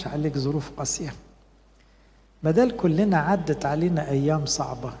عداش عليك ظروف قاسية؟ بدل كلنا عدت علينا أيام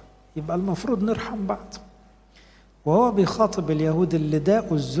صعبة، يبقى المفروض نرحم بعض. وهو بيخاطب اليهود اللي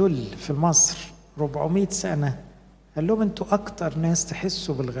داقوا الذل في مصر 400 سنة، قال لهم انتوا أكتر ناس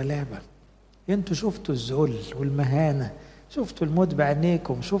تحسوا بالغلابة، انتوا شفتوا الذل والمهانة، شفتوا الموت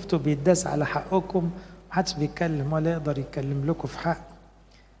بعينيكم، شفتوا بيداس على حقكم، محدش بيتكلم ولا يقدر يتكلم لكم في حق.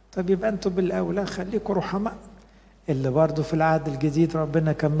 طب يبقى انتوا بالأولى خليكم رحماء. اللي برضو في العهد الجديد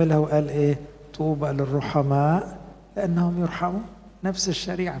ربنا كملها وقال ايه؟ طوبى للرحماء لأنهم يرحمون، نفس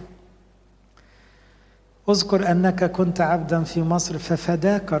الشريعة. اذكر أنك كنت عبدا في مصر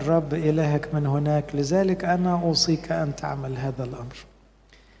ففداك الرب إلهك من هناك، لذلك أنا أوصيك أن تعمل هذا الأمر.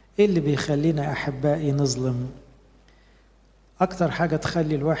 إيه اللي بيخلينا أحبائي نظلم؟ أكتر حاجة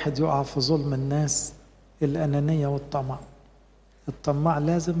تخلي الواحد يقع في ظلم الناس الأنانية والطمع. الطماع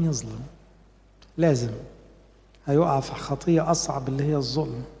لازم يظلم، لازم هيقع في خطية أصعب اللي هي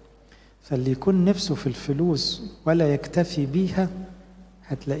الظلم. فاللي يكون نفسه في الفلوس ولا يكتفي بيها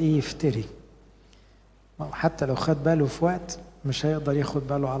هتلاقيه يفتري، حتى لو خد باله في وقت مش هيقدر ياخد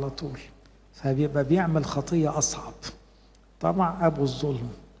باله على طول، فبيبقى بيعمل خطية أصعب. طمع أبو الظلم.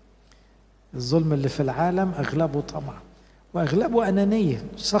 الظلم اللي في العالم أغلبه طمع وأغلبه أنانية.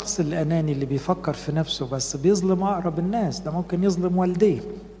 الشخص الأناني اللي بيفكر في نفسه بس بيظلم أقرب الناس، ده ممكن يظلم والديه،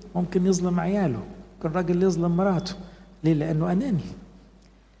 ممكن يظلم عياله، ممكن راجل يظلم مراته. ليه؟ لأنه أناني.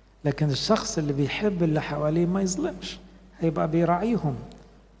 لكن الشخص اللي بيحب اللي حواليه ما يظلمش، هيبقى بيراعيهم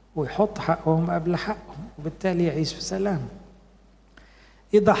ويحط حقهم قبل حقهم، وبالتالي يعيش في سلام.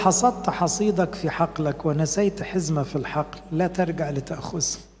 إذا حصدت حصيدك في حقلك ونسيت حزمة في الحقل لا ترجع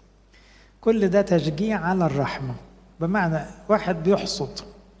لتأخذه. كل ده تشجيع على الرحمة، بمعنى واحد بيحصد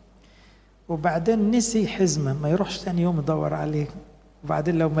وبعدين نسي حزمة، ما يروحش تاني يوم يدور عليه،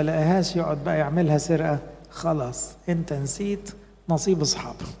 وبعدين لو ما لقاهاش يقعد بقى يعملها سرقة. خلاص انت نسيت نصيب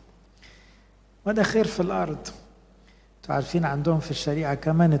اصحابه، وده خير في الأرض. عارفين عندهم في الشريعة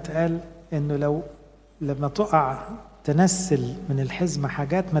كمان اتقال انه لو لما تقع تنسل من الحزمة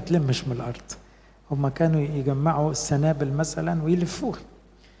حاجات ما تلمش من الأرض. هما كانوا يجمعوا السنابل مثلا ويلفوها،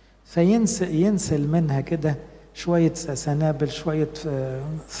 ينسل منها كده شوية سنابل، شوية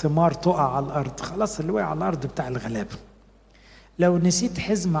ثمار تقع على الأرض، خلاص اللي وقع على الأرض بتاع الغلابة. لو نسيت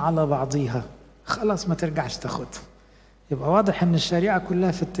حزمة على بعضيها خلاص ما ترجعش تاخدها. يبقى واضح ان الشريعة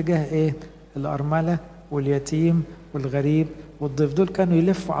كلها في اتجاه ايه؟ الأرملة واليتيم والغريب والضيف. دول كانوا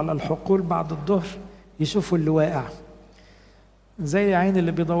يلفوا على الحقول بعد الظهر يشوفوا اللي واقع، زي عين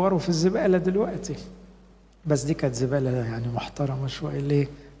اللي بيدوروا في الزبالة دلوقتي، بس دي كانت زبالة يعني محترمة شوية. ليه؟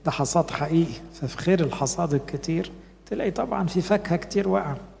 ده حصاد حقيقي، ففي خير الحصاد الكتير تلاقي طبعا في فاكهة كتير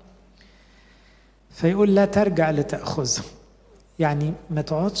واقعة. فيقول لا ترجع لتأخذه، يعني ما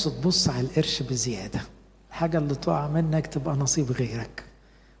تقعدش تبص على القرش بزيادة، الحاجة اللي تقع منك تبقى نصيب غيرك.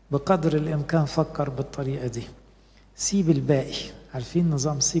 بقدر الإمكان فكر بالطريقة دي، سيب الباقي. عارفين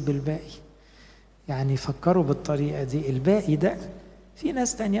نظام سيب الباقي؟ يعني فكروا بالطريقة دي، الباقي ده في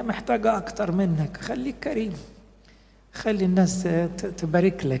ناس تانية محتاجة أكتر منك، خليك كريم، خلي الناس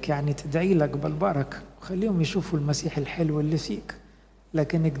تبارك لك، يعني تدعي لك بالبركة، وخليهم يشوفوا المسيح الحلو اللي فيك.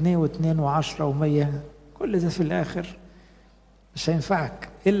 لكن جنيه واثنين وعشرة ومية كل ده في الآخر مش هينفعك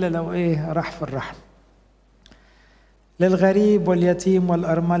إلا لو إيه؟ راح في الرحم. للغريب واليتيم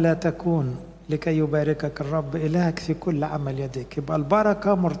والأرملة تكون لكي يباركك الرب إلهك في كل عمل يديك. يبقى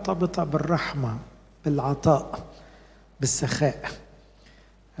البركة مرتبطة بالرحمة، بالعطاء، بالسخاء.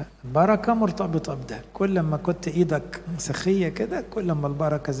 البركة مرتبطة بده، كل ما كنت إيدك سخية كده كل ما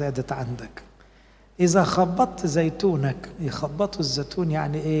البركة زادت عندك. إذا خبطت زيتونك، يخبطوا الزيتون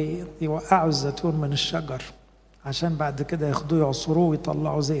يعني إيه؟ يوقعوا الزيتون من الشجر عشان بعد كده ياخدوه يعصروه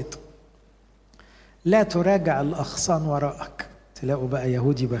ويطلعوا زيت. لا تراجع الأغصان وراءك. تلاقوا بقى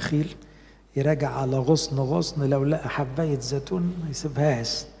يهودي بخيل يراجع على غصن، لو لقى حباية زيتون ما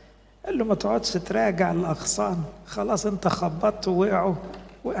يسيبهاش. قال له ما تقعدش تراجع الأغصان، خلاص انت خبطت ووقعوا،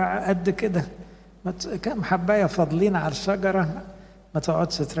 وقع قد كده، كم حباية فاضلين على الشجرة، ما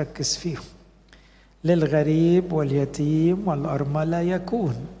تقعدش تركز فيهم. للغريب واليتيم والأرملة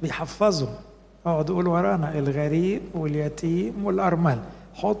يكون، بيحفظوا، اقعد قول ورانا الغريب واليتيم والأرملة،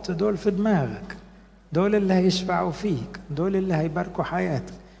 حط دول في دماغك، دول اللي هيشفعوا فيك، دول اللي هيباركوا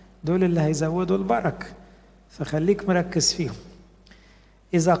حياتك، دول اللي هيزودوا البركة، فخليك مركز فيهم.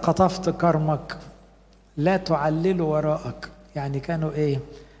 إذا قطفت كرمك لا تعلله وراءك. يعني كانوا إيه؟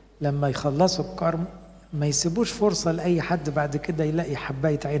 لما يخلصوا الكرم ما يسيبوش فرصة لأي حد بعد كده يلاقي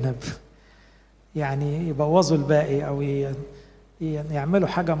حباية عنب، يعني يبوظوا الباقي أو يعملوا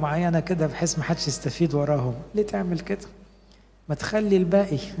حاجة معينة كده بحيث ما حدش يستفيد وراهم. ليه تعمل كده؟ ما تخلي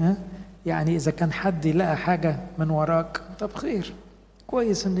الباقي. يعني إذا كان حد يلاقي حاجة من وراك طب خير،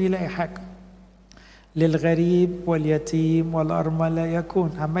 كويس إنه يلاقي حاجة. للغريب واليتيم والأرملة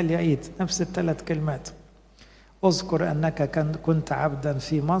يكون، عمال يعيد نفس الثلاث كلمات. اذكر أنك كنت عبدا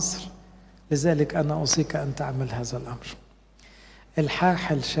في مصر، لذلك أنا أوصيك أن تعمل هذا الأمر.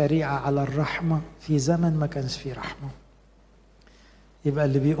 الحاح الشريعة على الرحمة في زمن ما كانش فيه رحمة. يبقى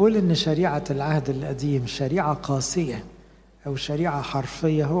اللي بيقول إن شريعة العهد القديم شريعة قاسية أو شريعة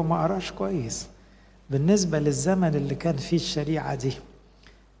حرفية هو ما قراش كويس. بالنسبة للزمن اللي كان فيه الشريعة دي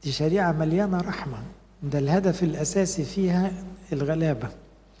شريعة مليانة رحمة، ده الهدف الأساسي فيها الغلابة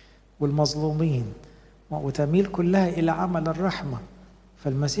والمظلومين، وتميل كلها إلى عمل الرحمة.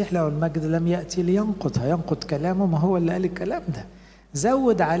 فالمسيح له المجد لم يأتي لينقض، هينقض كلامه؟ ما هو اللي قال الكلام ده.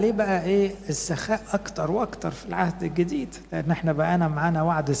 زود عليه بقى إيه؟ السخاء أكتر وأكتر في العهد الجديد، لأن احنا بقى معانا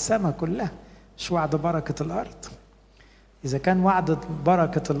وعد السماء كلها، مش وعد بركة الأرض. إذا كان وعد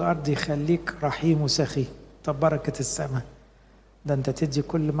بركة الأرض يخليك رحيم وسخي، طب بركة السماء ده أنت تدي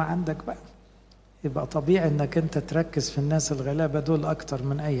كل ما عندك بقى. يبقى طبيعي أنك أنت تركز في الناس الغلابة دول أكتر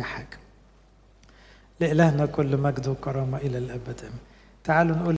من أي حاجة. لإلهنا كل مجد وكرامة إلى الأبد. تعالوا نقول